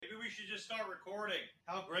should just start recording.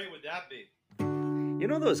 How great would that be? You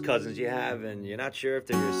know those cousins you have, and you're not sure if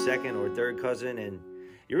they're your second or third cousin, and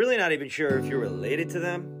you're really not even sure if you're related to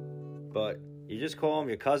them, but you just call them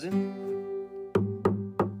your cousin?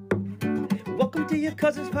 Welcome to Your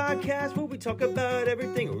Cousins Podcast, where we talk about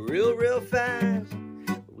everything real fast.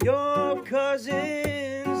 Your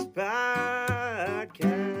Cousins Podcast.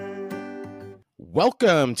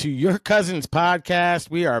 Welcome to Your Cousins Podcast.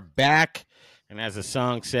 We are back. And as the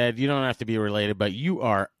song said, you don't have to be related, but you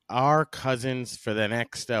are our cousins for the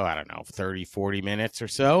next, 30, 40 minutes or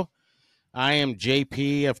so. I am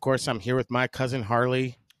JP. Of course, I'm here with my cousin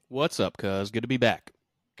Harley. What's up, cuz? Good to be back.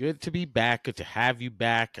 Good to be back. Good to have you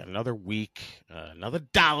back. Another week, another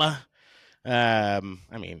dollar. For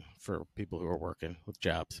people who are working with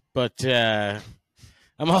jobs. But I'm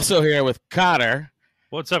also here with Cotter.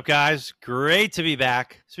 What's up, guys? Great to be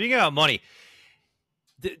back. Speaking about money,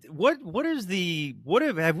 have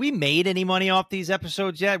we made any money off these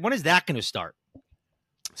episodes yet? When is that going to start?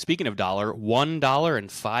 Speaking of dollar,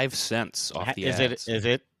 $1.05 off the ads. Is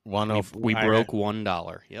it one of we broke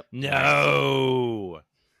 $1? Yep. No.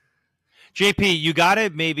 JP, you got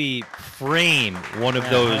to maybe frame one of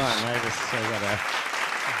those.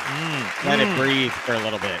 Let it breathe for a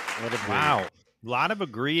little bit. Wow. A lot of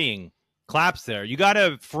agreeing claps there. You got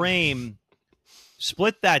to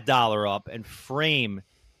split that dollar up and frame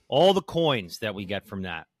all the coins that we get from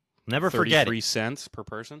that. Never forget it. 33 cents per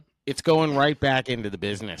person. It's going right back into the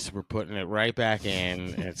business. We're putting it right back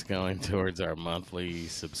in. It's going towards our monthly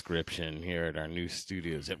subscription here at our new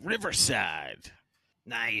studios at Riverside.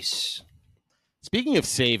 Nice. Speaking of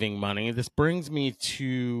saving money, this brings me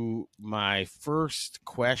to my first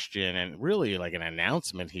question and really like an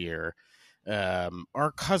announcement here.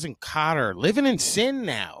 Our cousin Cotter living in sin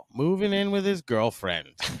now, moving in with his girlfriend.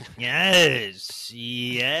 Yes,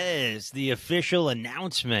 the official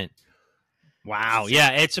announcement. Wow,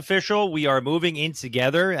 yeah, it's official. We are moving in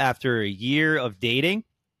together after a year of dating.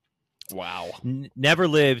 Wow. Never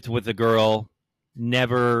lived with a girl.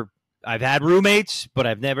 Never. I've had roommates, but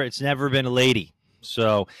it's never been a lady.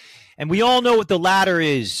 So, and we all know what the ladder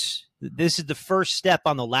is. This is the first step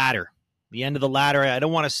on the ladder. The end of the ladder. I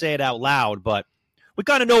don't want to say it out loud, but we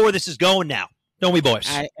kind of know where this is going now, don't we, boys?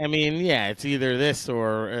 It's either this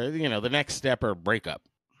or the next step or breakup.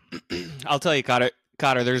 I'll tell you, Cotter,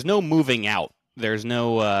 there's no moving out. There's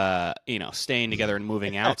no staying together and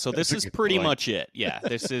moving out. So this is pretty much it. Yeah,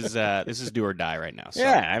 this is do or die right now. So.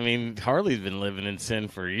 Yeah, Harley's been living in sin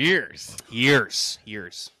for years.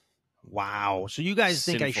 Wow. So you guys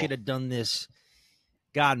think I should have done this?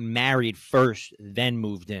 Got married first, then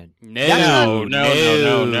moved in. No.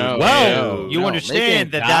 Well, you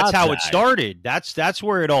understand that's how it started. That's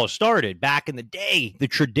where it all started. Back in the day, the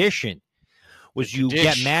tradition was you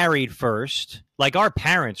get married first. Like our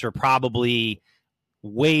parents are probably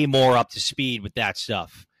way more up to speed with that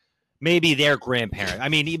stuff. Maybe their grandparents.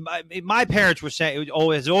 My parents were saying,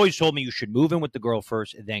 has always told me you should move in with the girl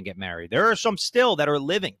first and then get married. There are some still that are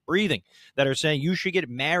living, breathing, that are saying you should get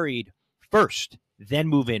married first, then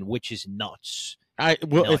move in, which is nuts.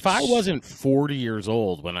 If I wasn't 40 years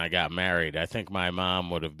old when I got married, I think my mom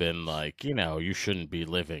would have been like, you shouldn't be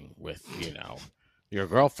living with, your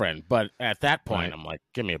girlfriend. But at that point, I'm like,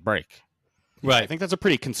 give me a break. Right. I think that's a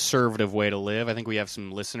pretty conservative way to live. I think we have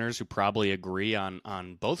some listeners who probably agree on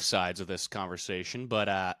both sides of this conversation. But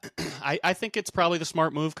I think it's probably the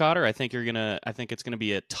smart move, Cotter. I think it's gonna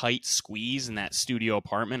be a tight squeeze in that studio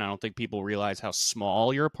apartment. I don't think people realize how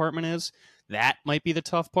small your apartment is. That might be the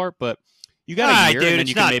tough part, but you got a year, dude, and then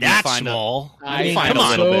you can maybe find small. I'm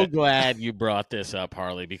so glad you brought this up,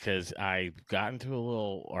 Harley, because I got into a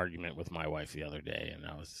little argument with my wife the other day, and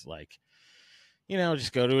I was like,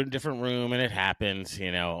 just go to a different room, and it happens,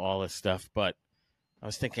 all this stuff. But I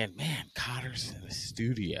was thinking, man, Cotter's in the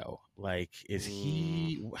studio. Like,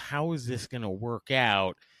 how is this going to work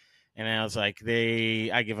out? And I was like,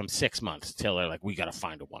 I give them 6 months till they're like, we got to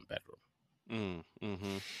find a one-bedroom.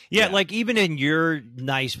 Yeah, like even in your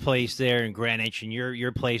nice place there in Greenwich and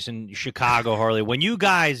your place in Chicago, Harley, when you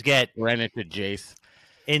guys get Greenwich to Jace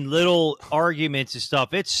in little arguments and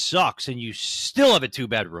stuff, it sucks, and you still have a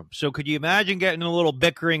 2-bedroom. So could you imagine getting a little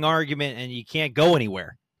bickering argument and you can't go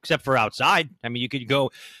anywhere except for outside? You could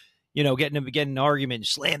go, get an argument and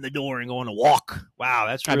slam the door and go on a walk. Wow,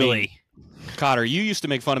 that's really... Cotter, you used to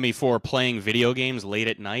make fun of me for playing video games late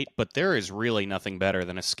at night, but there is really nothing better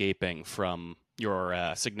than escaping from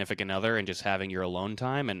your significant other and just having your alone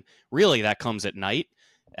time. And really, that comes at night.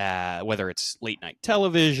 whether it's late night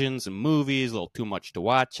televisions and movies, a little too much to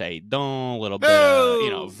watch. A little bit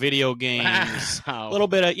of, video games, a little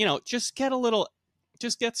bit of, just get a little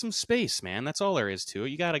just get some space, man. That's all there is to it.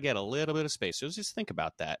 You got to get a little bit of space. So just think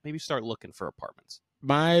about that. Maybe start looking for apartments.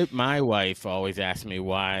 My wife always asks me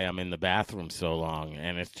why I'm in the bathroom so long,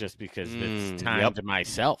 and it's just because it's time to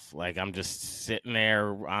myself. Like I'm just sitting there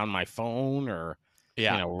on my phone or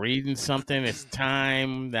reading something. It's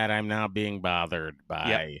time that I'm not being bothered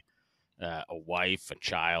by a wife, a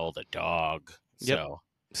child, a dog. So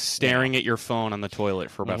staring at your phone on the toilet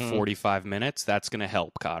for about 45 minutes, that's going to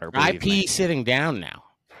help, Cotter. I pee sitting down now.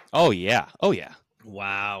 Oh yeah.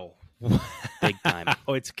 Wow. Big time.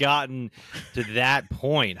 Oh, it's gotten to that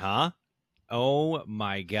point, huh? Oh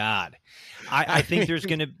my God. I think there's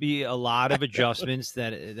going to be a lot of adjustments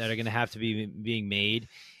that are going to have to be being made.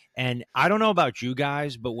 And I don't know about you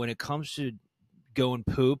guys, but when it comes to going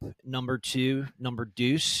poop, number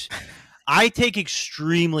deuce, I take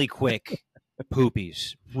extremely quick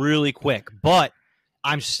poopies, really quick, but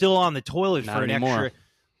I'm still on the toilet for an extra.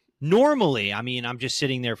 Normally, I mean, I'm just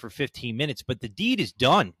sitting there for 15 minutes, but the deed is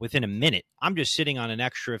done within a minute. I'm just sitting on an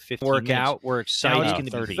extra 15 minutes. We're excited. It's going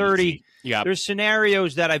to be 30. Yeah. There's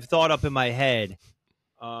scenarios that I've thought up in my head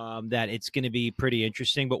that it's going to be pretty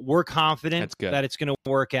interesting, but we're confident that it's going to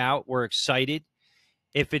work out. We're excited.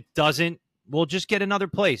 If it doesn't, we'll just get another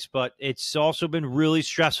place, but it's also been really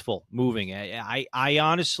stressful moving. I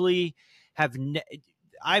honestly have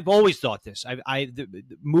I've always thought this.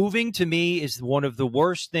 Moving to me is one of the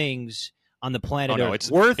worst things on the planet Earth.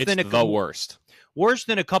 It's the worst. Worse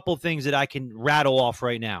than a couple of things that I can rattle off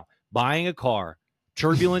right now. Buying a car,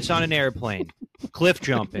 turbulence on an airplane, cliff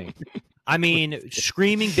jumping. I mean,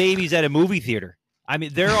 screaming babies at a movie theater. I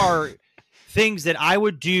mean, there are things that I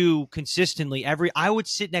would do consistently. I would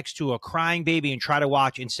sit next to a crying baby and try to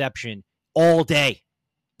watch Inception all day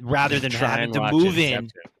rather than having to move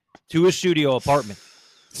in to a studio apartment.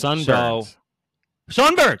 Sunburns.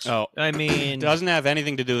 Oh, I mean, it doesn't have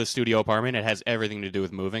anything to do with studio apartment. It has everything to do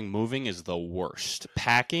with moving. Moving is the worst.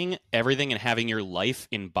 Packing everything and having your life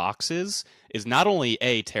in boxes is not only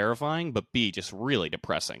A, terrifying, but B, just really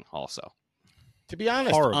depressing also. To be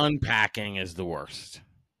honest, unpacking is the worst.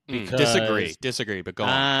 Disagree, but go on.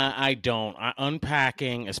 I don't.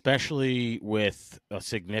 Unpacking, especially with a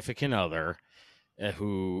significant other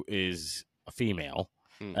who is a female.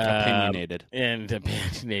 Opinionated.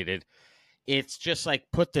 It's just like,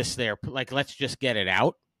 put this there, like, let's just get it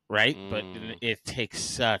out, right? But it takes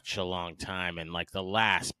such a long time, and like the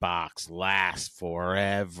last box lasts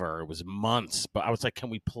forever. It was months, but I was like,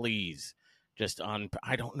 can we please just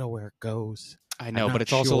I don't know where it goes. I know, but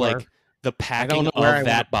it's also like the packing of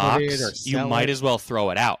that box, you might as well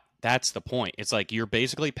throw it out. That's the point. It's like you're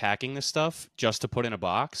basically packing this stuff just to put in a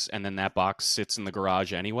box, and then that box sits in the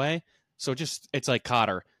garage anyway. So it's like,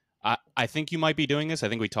 Cotter, I think you might be doing this. I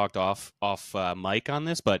think we talked off mic on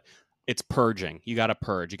this, but it's purging. You got to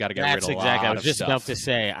purge. You got to get rid of a lot of stuff. That's exactly. I was just about to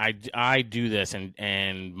say, I do this,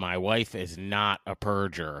 and my wife is not a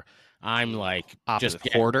purger. I'm like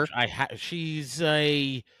opposite hoarder. She's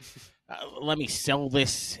a let me sell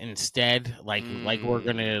this instead. Like we're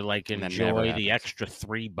gonna enjoy the extra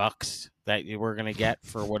 $3 that we're gonna get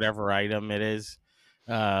for whatever item it is.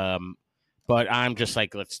 But I'm just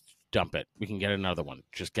like, let's dump it. We can get another one.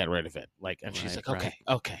 Just get rid of it. And she's like,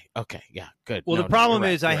 okay, yeah, good. Well, the problem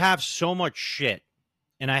is I have so much shit,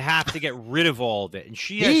 and I have to get rid of all of it. And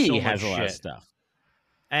she has so much a lot of stuff.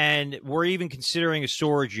 And we're even considering a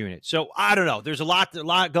storage unit. So I don't know. There's a lot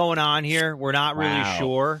going on here. We're not really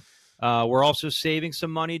sure. We're also saving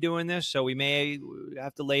some money doing this, so we may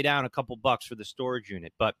have to lay down a couple bucks for the storage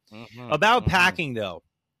unit. But about packing, though,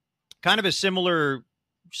 kind of a similar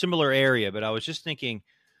area. But I was just thinking,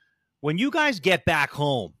 when you guys get back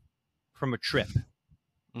home from a trip,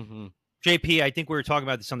 JP, I think we were talking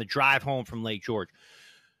about this on the drive home from Lake George.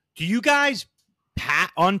 Do you guys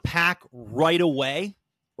unpack right away,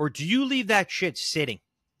 or do you leave that shit sitting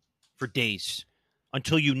for days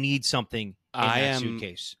until you need something in that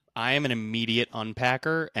suitcase? I am an immediate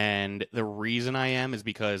unpacker, and the reason I am is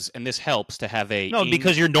because, and this helps to have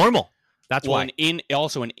because you're normal. That's why.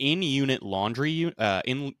 Also an in-unit laundry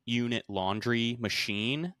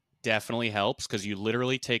machine definitely helps, because you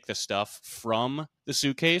literally take the stuff from the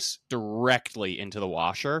suitcase directly into the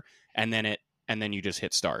washer, and then you just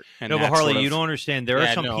hit start. And no, but Harley, you don't understand. There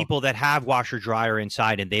are some people that have washer dryer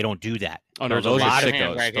inside, and they don't do that. Oh no, those are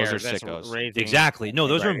sickos. Those are sickos. Exactly. No,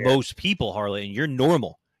 those are most people, Harley, and you're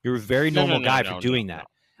normal. You're a very normal guy for doing that.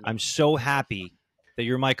 I'm so happy that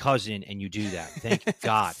you're my cousin and you do that. Thank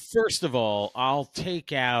God. First of all, I'll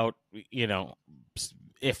take out,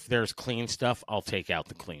 if there's clean stuff, I'll take out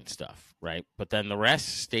the clean stuff, right? But then the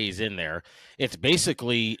rest stays in there. It's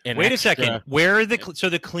basically Wait a second. Where are so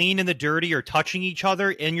the clean and the dirty are touching each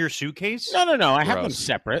other in your suitcase? No. I have them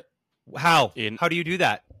separate. How? How do you do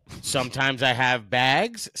that? Sometimes I have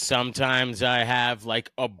bags. Sometimes I have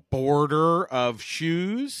like a border of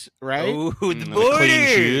shoes, right? Oh, the clean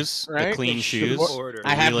shoes, right? The clean shoes.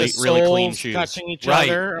 I have the soles really clean shoes touching each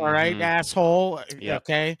other. All right, asshole. Yep.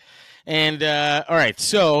 Okay, and all right.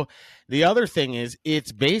 So the other thing is,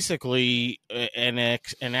 it's basically an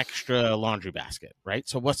extra laundry basket, right?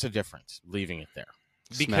 So what's the difference? Leaving it there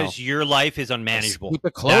because your life is unmanageable. Keep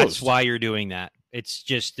it closed. That's why you're doing that. It's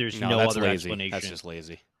just there's no other explanation. That's just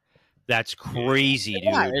lazy. That's crazy, dude.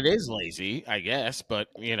 Yeah, it is lazy, I guess, but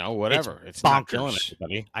whatever. It's bonkers.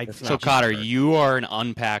 So Cotter, you are an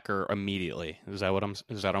unpacker immediately. Is that what I'm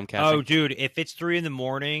catching? Oh, dude, if it's 3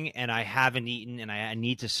 a.m. and I haven't eaten and I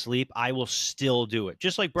need to sleep, I will still do it.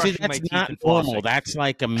 Just like brushing my teeth and normal. flossing. That's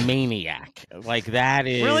like a maniac. Like that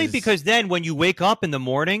is really because then when you wake up in the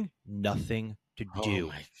morning, nothing to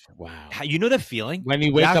do. Wow. You know that feeling? When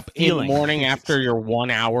you wake up in the morning after your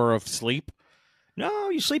 1 hour of sleep? No,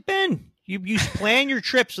 you sleep in. You plan your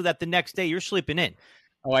trip so that the next day you're sleeping in.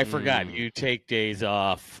 Oh, I forgot. You take days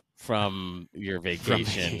off from your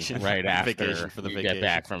vacation, right after you get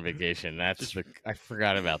back from vacation. I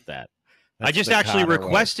forgot about that. I just actually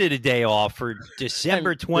requested a day off for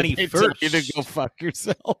December 21st. You to go fuck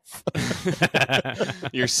yourself.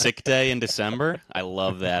 Your sick day in December? I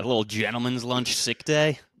love that. A little gentleman's lunch sick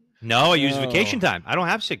day. No, I use vacation time. I don't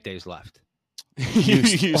have sick days left. You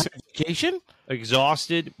use vacation?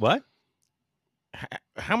 Exhausted. What?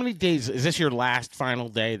 How many days? Is this your last final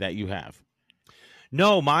day that you have?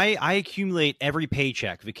 No, I accumulate every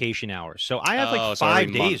paycheck vacation hours. So I have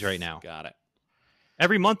 5 days right now. Got it.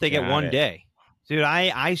 Every month they get 1 day. Dude,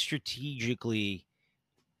 I strategically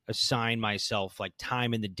assign myself like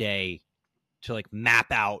time in the day to like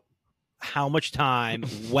map out how much time,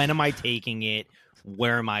 when am I taking it,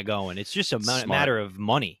 where am I going? It's just a matter of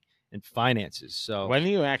money and finances. So when are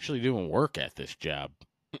you actually doing work at this job?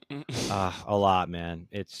 A lot, man.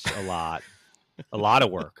 It's a lot. A lot of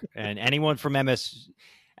work. And anyone from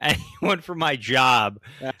my job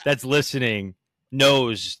that's listening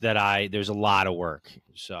knows that there's a lot of work.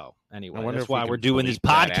 So anyway, that's why we're doing this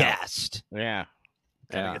podcast. Yeah.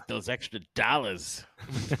 Gotta get those extra dollars.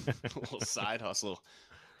 A little side hustle.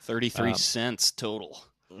 33 cents total.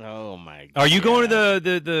 Oh my god. Are you going to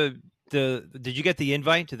the did you get the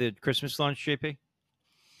invite to the Christmas lunch, JP?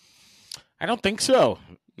 I don't think so.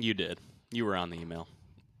 You did. You were on the email.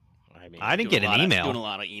 I didn't get an email. Doing a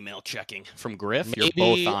lot of email checking from Griff. You're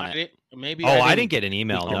both on it. I didn't get an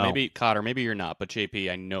email. No. Maybe Cotter. Maybe you're not. But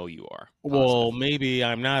JP, I know you are. Well, maybe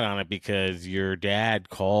I'm not on it because your dad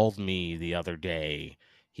called me the other day.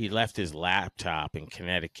 He left his laptop in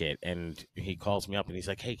Connecticut, and he calls me up and he's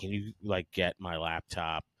like, "Hey, can you get my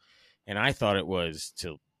laptop?" And I thought it was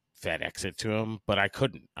to FedEx it to him, but I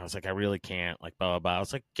couldn't. I was like, I really can't. Blah blah blah. I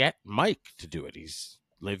was like, get Mike to do it.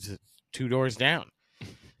 Lives 2 doors down.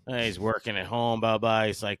 He's working at home, blah, blah.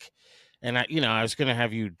 He's like, and I was going to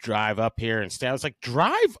have you drive up here and stay. I was like,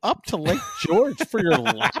 drive up to Lake George for your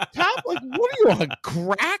laptop? What are you on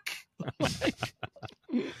crack? I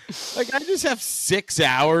just have 6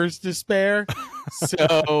 hours to spare.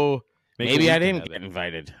 So maybe I didn't get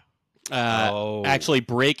invited. Actually,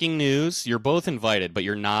 breaking news. You're both invited, but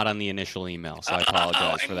you're not on the initial email. So I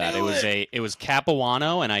apologize for that. It was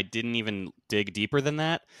Capuano, and I didn't even dig deeper than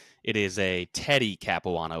that. It is a Teddy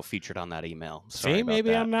Capuano featured on that email. See,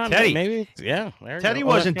 maybe I'm not. Teddy. Maybe, yeah. Teddy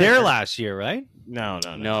wasn't there last year, right?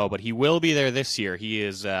 No, but he will be there this year. He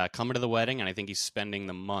is coming to the wedding, and I think he's spending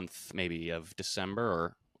the month maybe of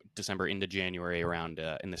December into January around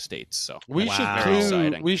in the States. So we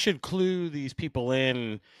should clue these people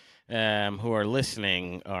in who are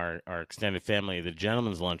listening. Our extended family. The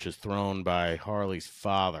gentleman's lunch is thrown by Harley's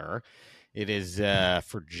father. It is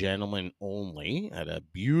for gentlemen only at a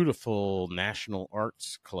beautiful National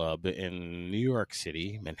Arts Club in New York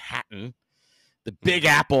City, Manhattan, the Big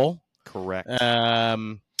Apple. Correct.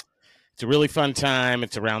 It's a really fun time.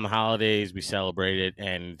 It's around the holidays. We celebrate it.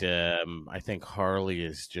 And I think Harley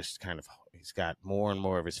is just he's got more and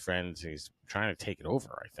more of his friends. He's trying to take it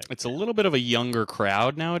over, I think. It's a little bit of a younger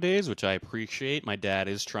crowd nowadays, which I appreciate. My dad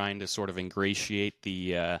is trying to sort of ingratiate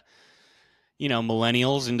the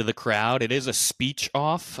millennials into the crowd. It is a speech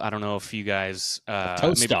off. I don't know if you guys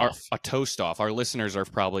a toast off. Our listeners are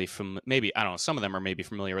probably maybe I don't know. Some of them are maybe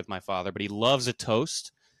familiar with my father, but he loves a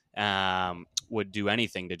toast. Would do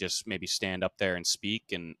anything to just maybe stand up there and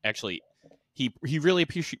speak. And actually, he really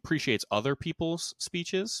appreciates other people's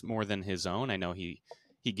speeches more than his own. I know he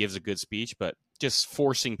he gives a good speech, but just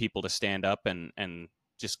forcing people to stand up and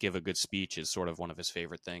just give a good speech is sort of one of his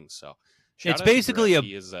favorite things. So it's basically a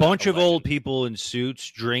bunch of old people in suits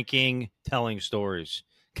drinking, telling stories.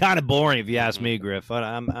 Kind of boring if you ask me, Griff.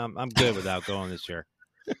 I'm good without going this year.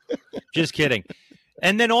 Just kidding.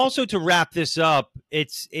 And then also to wrap this up,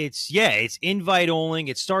 it's invite only.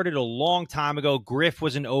 It started a long time ago. Griff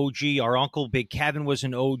was an OG. Our uncle Big Kevin was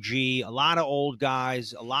an OG. A lot of old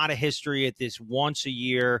guys, a lot of history at this once a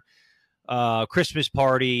year Christmas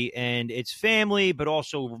party, and it's family, but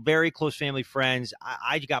also very close family friends.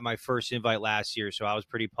 I got my first invite last year, so I was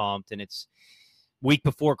pretty pumped. And it's week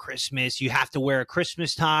before Christmas. You have to wear a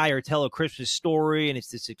Christmas tie or tell a Christmas story, and it's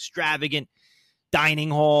this extravagant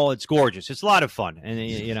dining hall. It's gorgeous. It's a lot of fun,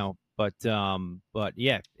 and but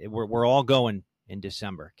yeah, we're all going in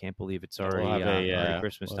December. Can't believe it's already, already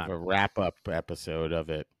Christmas time. A wrap up episode of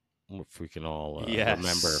it. If we can all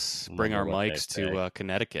remember. Bring our mics to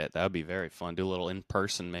Connecticut. That would be very fun. Do a little in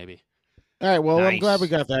person, maybe. All right. Well, nice. I'm glad we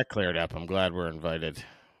got that cleared up. I'm glad we're invited.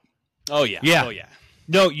 Oh, yeah. Yeah. Oh, yeah.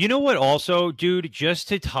 No, you know what also, dude, just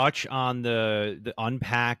to touch on the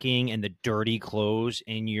unpacking and the dirty clothes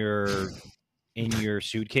in your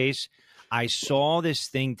suitcase, I saw this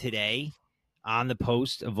thing today on the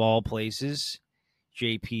Post of all places,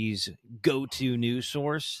 JP's go-to news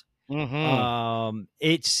source. Mm-hmm.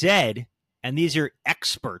 It said, and these are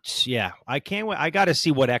experts. Yeah, I can't wait. I got to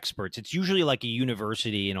see what experts. It's usually like a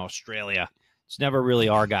university in Australia. It's never really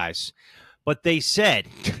our guys, but they said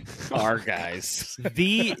our guys.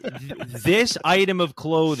 This item of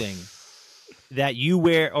clothing that you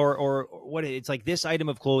wear, or what it's like, this item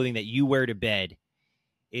of clothing that you wear to bed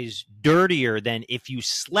is dirtier than if you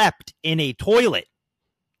slept in a toilet.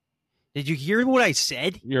 Did you hear what I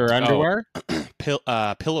said? Your underwear?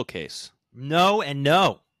 Pillowcase. No and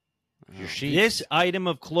no. Your sheets. This item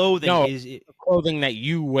of clothing is clothing that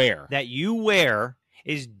you wear. That you wear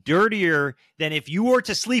is dirtier than if you were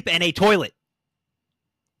to sleep in a toilet.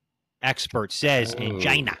 Expert says in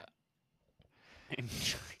China. In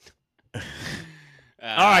China.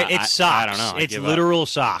 All right, it's socks. I don't know. It's literal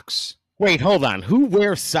socks. Wait, hold on. Who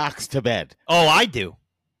wears socks to bed? Oh, I do.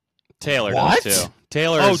 Taylor does too.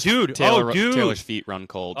 Taylor's feet run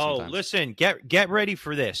cold sometimes. Listen, get ready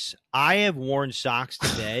for this. I have worn socks to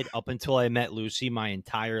bed up until I met Lucy my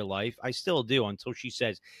entire life. I still do until she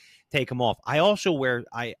says, take them off. I also wear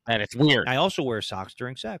and it's weird. I also wear socks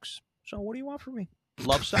during sex. So what do you want from me?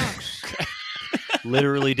 Love socks.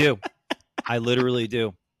 Literally do. I literally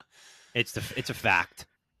do. It's a fact.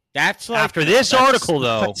 That's like, after this article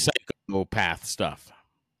though. Psychopath stuff.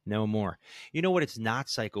 No more. You know what? It's not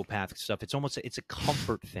psychopathic stuff. It's a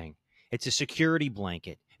comfort thing. It's a security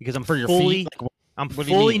blanket because I'm fully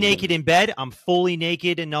naked in bed. I'm fully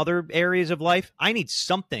naked in other areas of life. I need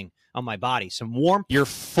something on my body, some warmth. You're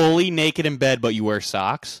fully naked in bed, but you wear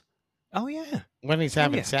socks? Oh yeah. When he's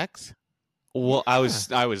having sex? Well, I was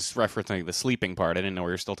referencing the sleeping part. I didn't know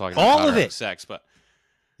we were still talking about all of it. Sex, but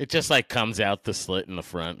it just like comes out the slit in the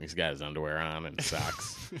front. He's got his underwear on and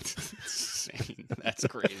socks. It's insane. That's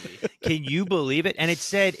crazy. Can you believe it? And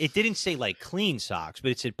it didn't say like clean socks, but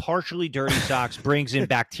it said partially dirty socks brings in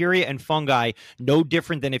bacteria and fungi, no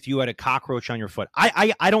different than if you had a cockroach on your foot.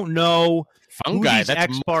 I don't know fungi. Who these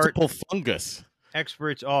that's multiple fungus.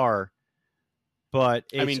 Experts are, but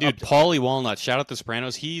I mean, dude, Paulie Walnut, shout out to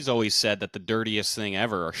Sopranos. He's always said that the dirtiest thing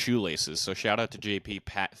ever are shoelaces. So shout out to JP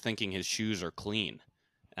thinking his shoes are clean.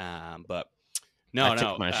 But I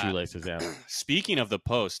took my shoelaces out. Speaking of the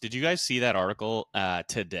Post, did you guys see that article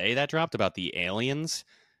today that dropped about the aliens?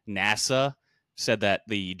 NASA said that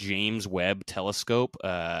the James Webb Telescope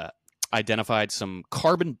identified some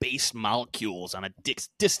carbon-based molecules on a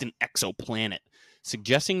distant exoplanet,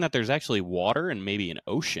 suggesting that there's actually water and maybe an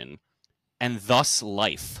ocean, and thus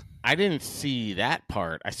life. I didn't see that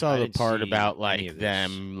part. I saw the part about like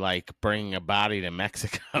them like bringing a body to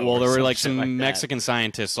Mexico. Well, there were like some Mexican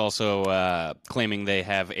scientists also claiming they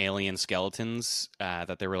have alien skeletons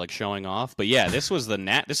that they were like showing off. But yeah, this was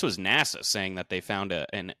NASA saying that they found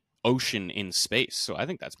an ocean in space. So I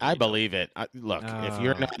think that's I believe it. Look, if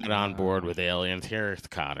you're not on board with aliens, here's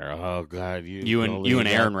Cotter. Oh God, you and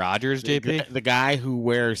Aaron Rodgers, JP, the guy who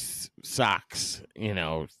wears socks,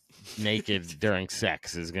 naked during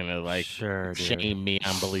sex is gonna shame me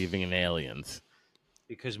on believing in aliens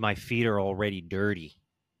because my feet are already dirty,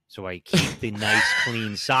 so I keep the nice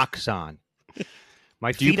clean socks on.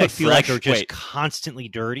 My feet, I feel like, are just constantly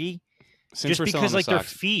dirty, just because like their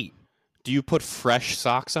feet. Do you put fresh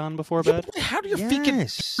socks on before bed? How do your feet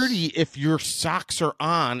get dirty if your socks are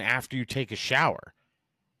on after you take a shower?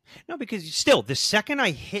 No, because still, the second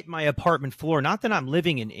I hit my apartment floor, not that I'm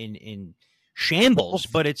living in shambles,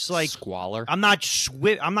 but it's like squalor. I'm not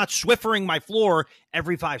Swiffering my floor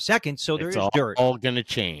every 5 seconds, so there's dirt. All gonna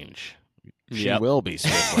change. She will be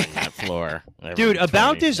Swiffering that floor. Dude,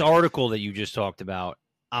 about this article that you just talked about,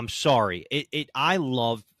 I'm sorry. I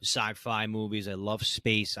love sci-fi movies. I love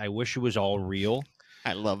space. I wish it was all real.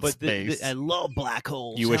 I love space. I love black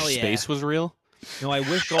holes. You wish space was real? No, I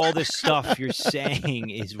wish all this stuff you're saying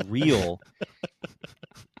is real.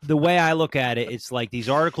 The way I look at it, it's like these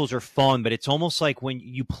articles are fun, but it's almost like when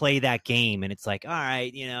you play that game and it's like, all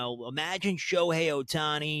right, imagine Shohei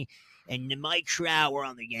Ohtani and Mike Trout were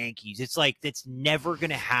on the Yankees. It's like that's never going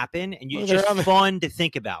to happen, and it's just fun to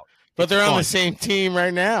think about. But they're on the same team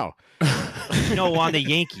right now. No, on the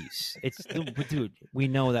Yankees. Dude, we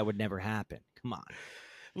know that would never happen. Come on.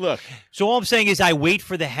 Look. So all I'm saying is I wait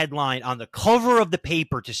for the headline on the cover of the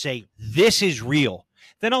paper to say this is real.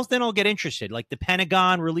 Then I'll get interested. Like the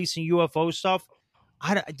Pentagon releasing UFO stuff.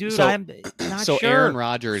 I'm not so sure. Aaron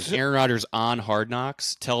Rodgers on Hard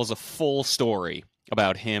Knocks tells a full story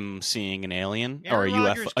about him seeing an alien or a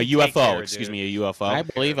UFO. Excuse me, a UFO. I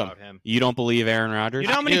believe him. You don't believe Aaron Rodgers? You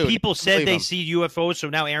know how many people said they see UFOs, so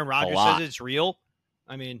now Aaron Rodgers says it's real?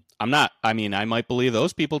 I mean, I might believe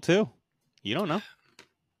those people too. You don't know.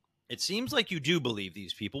 It seems like you do believe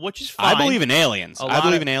these people, which is fine. I believe in aliens. I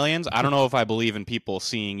believe in aliens. I don't know if I believe in people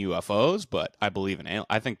seeing UFOs, but I believe in aliens.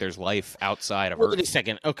 I think there's life outside of Earth. Wait a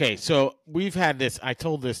second. Okay, so we've had this. I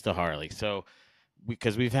told this to Harley. So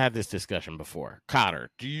because we've had this discussion before. Cotter,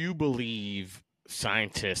 do you believe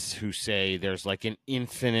scientists who say there's like an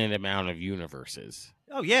infinite amount of universes?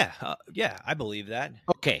 Oh, yeah. I believe that.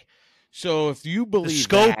 Okay. So if you believe the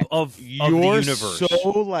scope that, of the universe,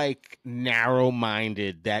 so like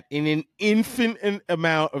narrow-minded that in an infinite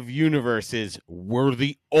amount of universes we're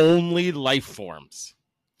the only life forms.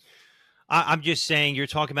 I'm just saying you're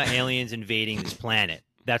talking about aliens invading this planet.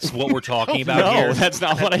 That's what we're talking about here. No, that's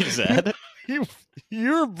not what I said.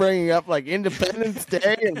 You're bringing up like Independence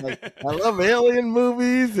Day and like I love alien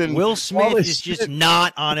movies and Will Smith is just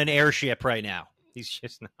not on an airship right now. He's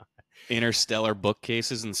just not. Interstellar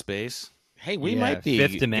bookcases in space. Hey, we might be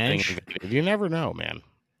fifth dimension. You never know, man.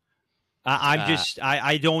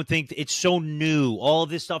 I don't think it's so new. All of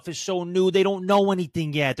this stuff is so new. They don't know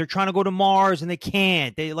anything yet. They're trying to go to Mars and they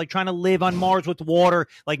can't. They like trying to live on Mars with water,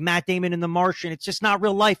 like Matt Damon in The Martian. It's just not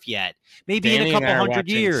real life yet. Maybe Danny in a couple hundred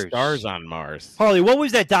years. Stars on Mars. Harley, what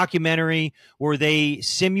was that documentary where they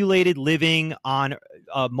simulated living on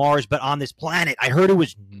Mars, but on this planet? I heard it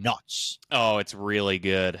was nuts. Oh, it's really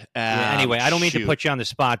good. Anyway, I don't mean to put you on the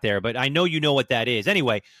spot there, but I know you know what that is.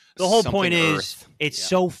 Anyway, the whole point is it's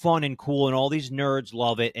so fun and cool, and all these nerds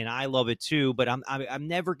love it, and I love it too. But I'm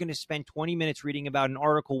never going to spend 20 minutes reading about an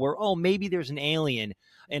article where maybe there's an alien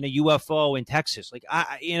and a UFO in Texas. Like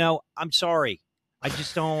I'm sorry, I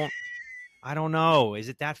just don't. I don't know. Is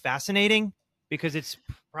it that fascinating? Because it's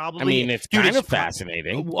probably. I mean, it's kind of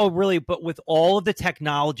fascinating. Oh, really? But with all of the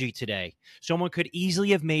technology today, someone could easily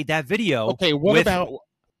have made that video. Okay, what about?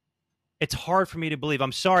 It's hard for me to believe.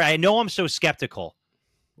 I'm sorry. I know I'm so skeptical.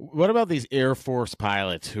 What about these Air Force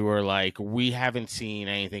pilots who are like, we haven't seen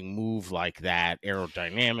anything move like that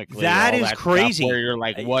aerodynamically? That is crazy. Where you're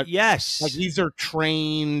like, what? Yes. Like these are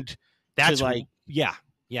trained. That's like, yeah.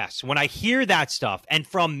 Yes. When I hear that stuff and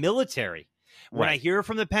from military, when I hear it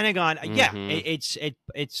from the Pentagon,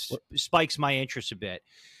 it spikes my interest a bit.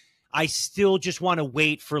 I still just want to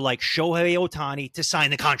wait for like Shohei Ohtani to sign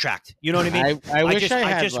the contract. You know what I mean? I wish I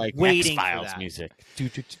had just like waiting X-Files for that. music.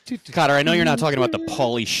 Cotter, I know you're not talking about the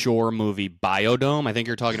Pauly Shore movie Biodome. I think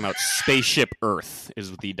you're talking about Spaceship Earth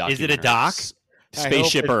is the documentary. Is it a doc?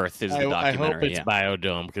 Spaceship Earth is the documentary. I hope it's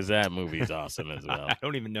Biodome because that movie's awesome as well. I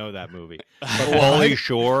don't even know that movie. But Pauly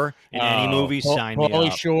Shore in any movie, sign me up.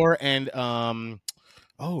 Pauly Shore and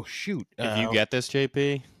oh shoot! If you get this,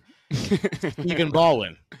 JP, Stephen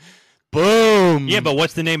Baldwin. Boom. Yeah, but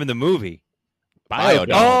what's the name of the movie? Biodome.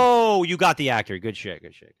 Oh, you got the actor. Good shit.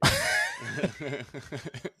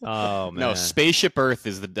 Oh, man. No, Spaceship Earth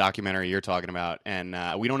is the documentary you're talking about. And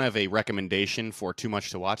we don't have a recommendation for Too Much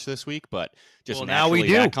to Watch this week, but just now we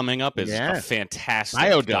do. That coming up is a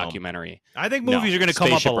fantastic documentary. I think movies are going to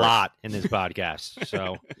come up a lot in this podcast.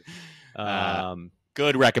 So,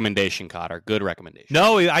 good recommendation, Cotter. Good recommendation.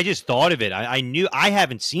 No, I just thought of it. I knew I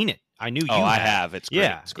haven't seen it. I knew you. I have. It's great.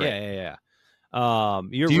 Yeah, it's great. Yeah.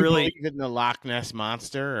 You're do you really believe in the Loch Ness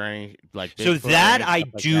monster or any like? So that I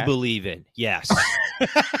do believe in. Yes.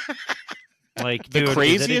 Like the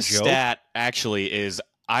craziest stat actually is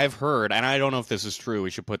I've heard, and I don't know if this is true. We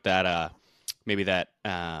should put that maybe that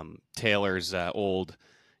Taylor's old,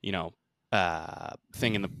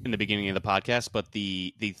 thing in the beginning of the podcast, but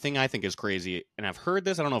the thing I think is crazy, and I've heard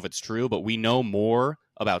this, I don't know if it's true, but we know more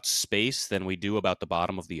about space than we do about the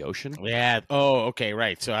bottom of the ocean. Yeah. Oh, okay,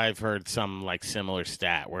 right. So I've heard some like similar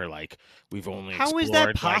stat where like we've only How explored is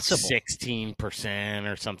that possible? like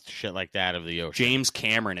 16% or some shit like that of the ocean. James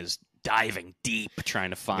Cameron is diving deep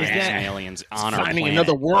trying to find some aliens on our finding planet.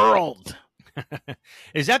 another world.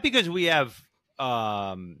 Is that because we have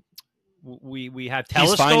we have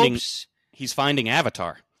telescopes? He's finding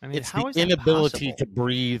Avatar. I mean, It's how the is that inability possible? to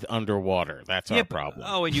breathe underwater. That's our problem.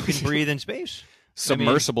 Oh, and you can breathe in space.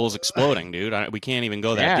 Submersibles exploding, dude. We can't even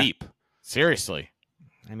go that deep. Seriously.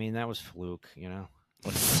 I mean, that was fluke, you know.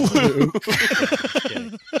 Fluke.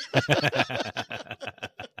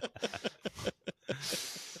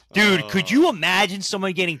 Dude, could you imagine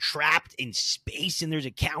someone getting trapped in space and there's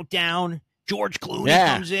a countdown? George Clooney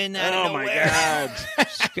comes in out of nowhere. My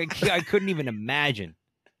God. I couldn't even imagine.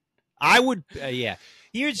 I would, yeah.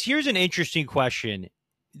 Here's an interesting question.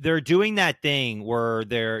 They're doing that thing where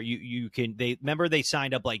remember they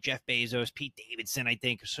signed up like Jeff Bezos, Pete Davidson, I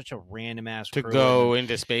think, such a random ass to crew. go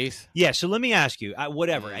into space. Yeah. So let me ask you,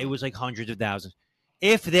 whatever. It was like hundreds of thousands.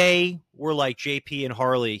 If they were like JP and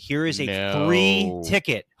Harley, here is a free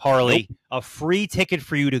ticket, Harley, a free ticket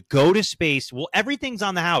for you to go to space. Well, everything's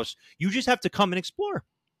on the house. You just have to come and explore.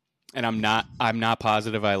 And I'm not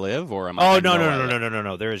positive I live, or am I? Oh,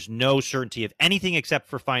 no. There is no certainty of anything except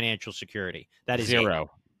for financial security. That is zero.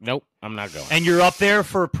 Nope, I'm not going. And you're up there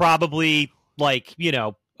for probably like,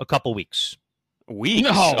 a couple weeks. Weeks?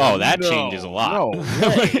 That changes a lot.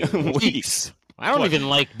 No, weeks. I don't even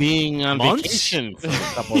like being on vacation for a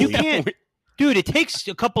couple You weeks. can't. Dude, it takes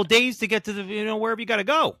a couple days to get to the, wherever you got to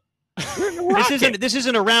go. This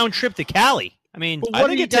isn't a round trip to Cali. I mean, I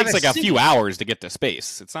think it takes like a few hours to get to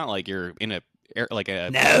space. It's not like you're in you're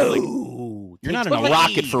not in a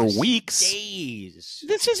rocket for weeks. Days.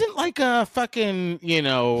 This isn't like a fucking,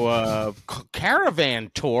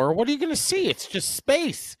 caravan tour. What are you going to see? It's just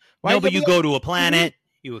space. No, but you go to a planet,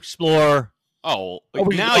 you explore. Oh,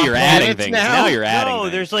 now you're adding things. Now you're adding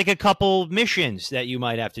things. There's like a couple missions that you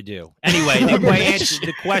might have to do. Anyway,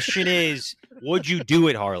 the question is, would you do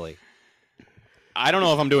it, Harley? I don't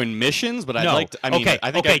know if I'm doing missions, but I'd like to. I mean,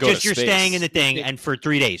 I think I'd go to you're space. Staying in the thing, and for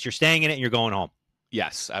 3 days, you're staying in it, and you're going home.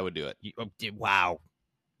 Yes, I would do it. Wow,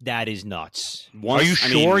 that is nuts. Are you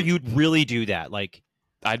sure you'd really do that? Like,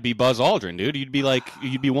 I'd be Buzz Aldrin, dude. You'd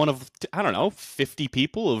be one of 50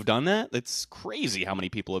 people who've done that. It's crazy how many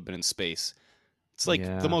people have been in space. It's like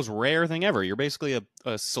the most rare thing ever. You're basically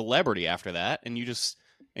a celebrity after that, and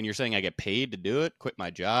you're saying I get paid to do it, quit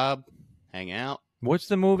my job, hang out. What's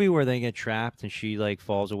the movie where they get trapped and she like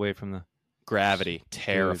falls away from the Gravity?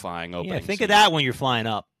 Terrifying opening. Yeah, think of that when you're flying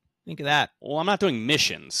up. Think of that. Well, I'm not doing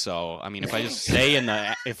missions, so I mean, if I just stay in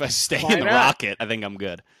the rocket, I think I'm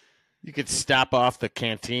good. You could stop off the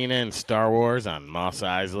cantina in Star Wars on Mos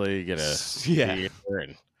Eisley, get a beer,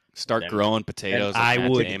 and start growing potatoes. I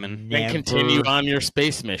would then continue on your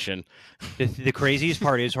space mission. The craziest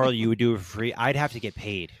part is, Harley, you would do it for free. I'd have to get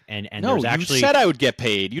paid, and no, there's actually you said I would get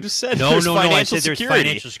paid. You just said no. I said there's security.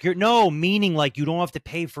 financial security. No, meaning like you don't have to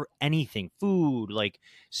pay for anything, food, like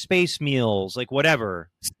space meals, like whatever.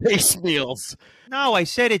 Space meals. No, I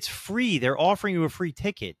said it's free. They're offering you a free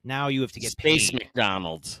ticket. Now you have to get space paid.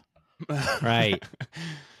 McDonald's. Right.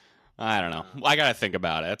 I don't know. I got to think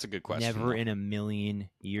about it. That's a good question. Never in a million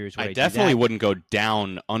years would I definitely wouldn't go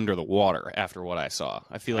down under the water after what I saw.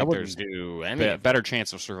 I feel like there's a better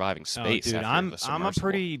chance of surviving space. Dude, I'm a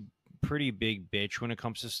pretty big bitch when it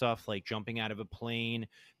comes to stuff like jumping out of a plane,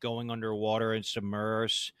 going underwater and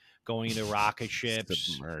submerse, going into rocket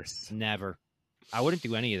ships. Submerse. Never. I wouldn't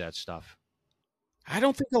do any of that stuff. I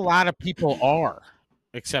don't think a lot of people are,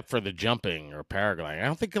 except for the jumping or paragliding. I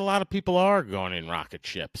don't think a lot of people are going in rocket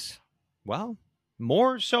ships. Well,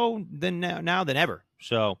 more so than now than ever.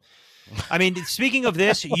 So, I mean, speaking of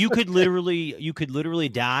this, you could literally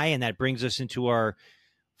die, and that brings us into our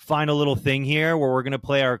final little thing here, where we're going to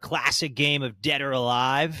play our classic game of Dead or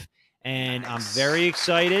Alive, and I'm very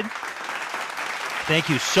excited. Thank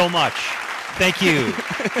you so much. Thank you.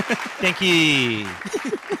 Thank you.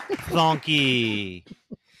 Donkey.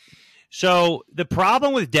 So the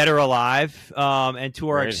problem with Dead or Alive, and to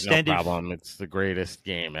our extended no problem, it's the greatest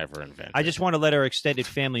game ever invented. I just want to let our extended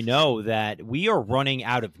family know that we are running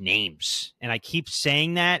out of names, and I keep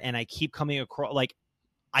saying that, and I keep coming across like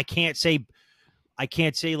I can't say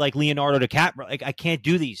like Leonardo DiCaprio. Like I can't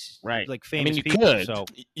do these like famous people. Could. So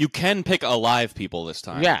you can pick alive people this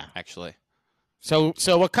time. Yeah, actually. So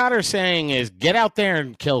what Cotter's saying is get out there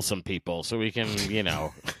and kill some people so we can,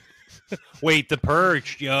 Wait, The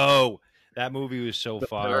Purge, yo, that movie was so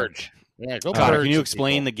far. Purge. Yeah, go Cotter, can you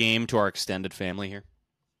explain the game to our extended family here?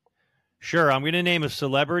 Sure. I'm going to name a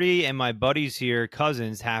celebrity, and my buddies here,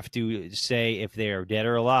 cousins, have to say if they are dead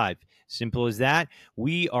or alive. Simple as that.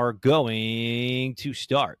 We are going to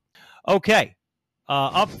start. Okay.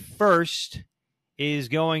 Up first is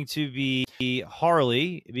going to be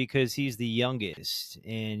Harley because he's the youngest,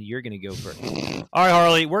 and you're going to go first. All right,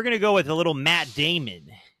 Harley, we're going to go with a little Matt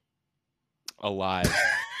Damon. Alive.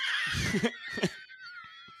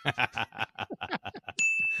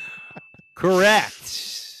 Correct.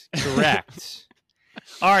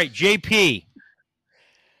 All right, JP.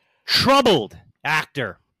 Troubled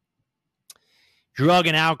actor. Drug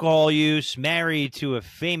and alcohol use, married to a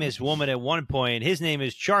famous woman at one point. His name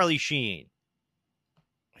is Charlie Sheen.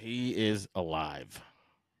 He is alive.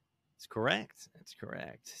 That's correct.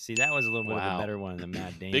 See, that was a little bit of a better one than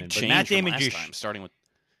Matt Damon. Big change Matt Damon from last just time, starting with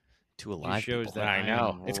 2 alive shows people. that I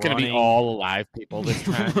know. It's going to be all alive people this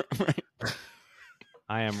time. Right.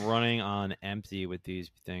 I am running on empty with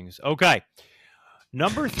these things. Okay.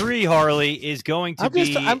 Number 3, Harley, is going to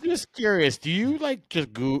be... I'm just curious. Do you just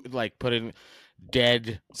put in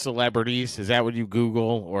dead celebrities? Is that what you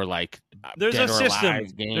Google? Or there's dead a or system.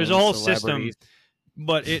 alive game There's a whole celebrities? system.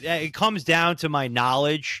 But it comes down to my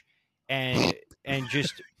knowledge and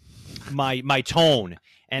just my tone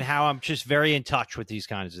and how I'm just very in touch with these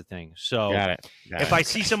kinds of things. So Got it. if I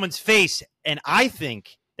see someone's face and I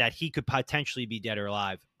think that he could potentially be dead or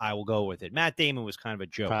alive, I will go with it. Matt Damon was kind of a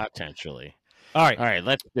joke. Potentially. All right. All right,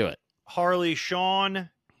 let's do it. Harley, Sean,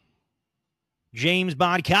 James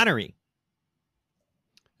Bond Connery.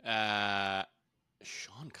 Sean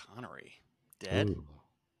Connery. Dead? Ooh.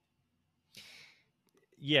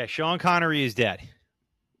 Yeah, Sean Connery is dead.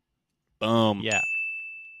 Boom. Yeah.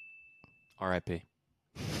 R.I.P.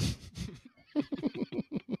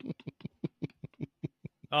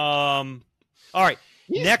 All right.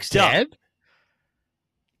 He's Next dead?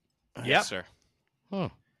 up. Yes, Yep. sir. Huh.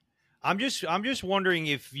 I'm just wondering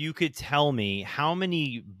if you could tell me how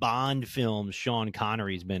many Bond films Sean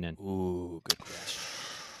Connery's been in. Ooh, good question.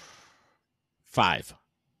 5.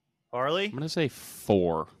 Harley? I'm going to say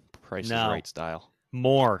 4. Price is No. Right style.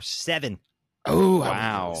 More. 7. Oh,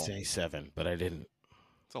 Wow. I was going to say 7, but I didn't.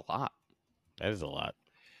 It's a lot. That is a lot.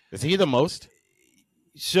 Is he the most?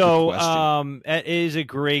 So, Good question. that is a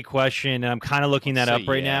great question. I'm kind of looking Let's that say up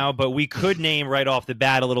right yeah. now, but we could name right off the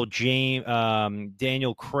bat a little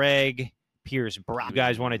Daniel Craig, Pierce Brosnan. You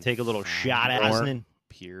guys want to take a little shot at Brosnan?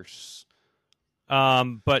 Pierce.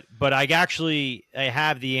 But I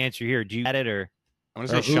have the answer here. Do you get it or I'm going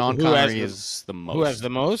to say Or Sean who has Connery the- is the most. Who has the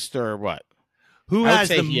most or what? who I would has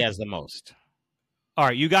say the? he has the most. All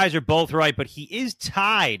right, you guys are both right, but he is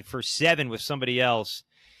tied for 7 with somebody else.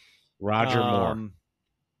 Roger Moore.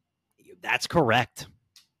 That's correct.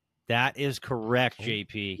 That is correct,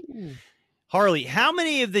 JP. Harley, how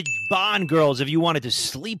many of the Bond girls have you wanted to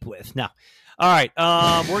sleep with? No. All right.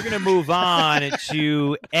 We're going to move on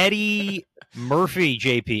to Eddie Murphy,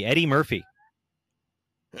 JP. Eddie Murphy.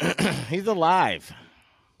 He's alive.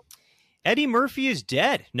 Eddie Murphy is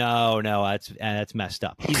dead. No, that's messed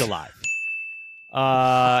up. He's alive.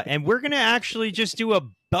 And we're going to actually just do a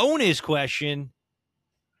bonus question.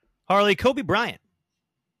 Harley, Kobe Bryant.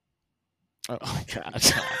 Oh, my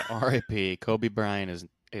God. R.I.P. Kobe Bryant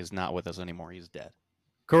is not with us anymore. He's dead.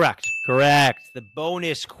 Correct. The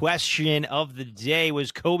bonus question of the day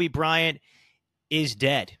was Kobe Bryant is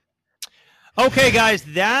dead. Okay, guys,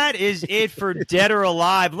 that is it for Dead or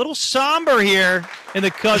Alive. A little somber here in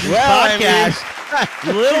the Cousins podcast.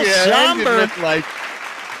 Little somber.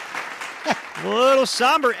 Little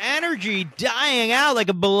somber energy dying out like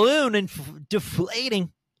a balloon and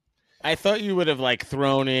deflating. I thought you would have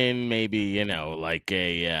thrown in maybe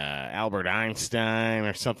a Albert Einstein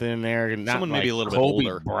or something in there. Not Someone maybe a little bit Kobe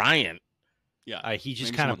older. Bryant. Yeah, He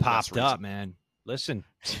just maybe kind of someone less popped up, recent. man. Listen,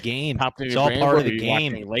 it's a game. It's all part of the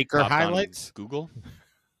game. Laker Popped on highlights. Google.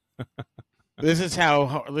 This is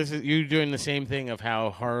you doing the same thing of how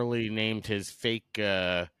Harley named his fake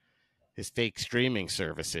streaming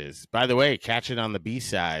services. By the way, catch it on the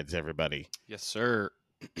B-sides, everybody. Yes, sir.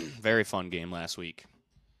 Very fun game last week.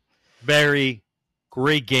 Very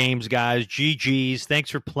great games, guys. GG's. Thanks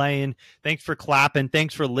for playing. Thanks for clapping.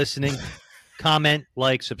 Thanks for listening. Comment,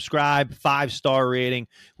 like, subscribe, 5-star rating.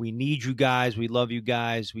 We need you guys. We love you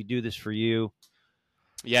guys. We do this for you.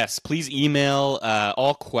 Yes, please email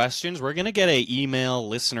all questions. We're going to get a email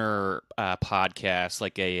listener podcast,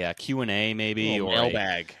 like a Q&A maybe, or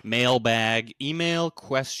mailbag. Email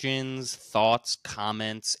questions, thoughts,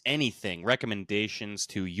 comments, anything, recommendations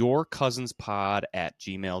to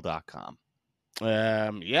yourcousinspod@gmail.com.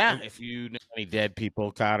 If you know any dead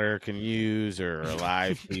people Cotter can use or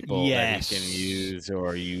alive people that he can use,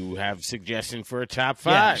 or you have suggestion for a top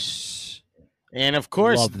 5. Yes. And of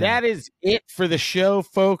course, that is it for the show,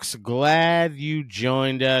 folks. Glad you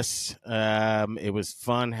joined us. It was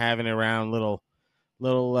fun having around little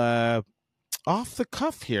off the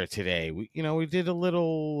cuff here today. We did a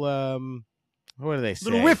little what do they say?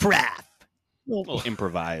 Little riffraff. Little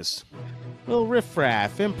improvise. Little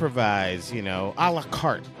riffraff, improvise, a la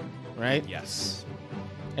carte, right? Yes.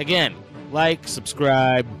 Again, like,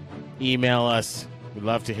 subscribe, email us. We'd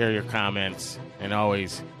love to hear your comments, and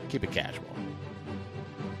always keep it casual.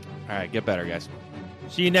 All right, get better, guys.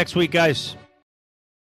 See you next week, guys.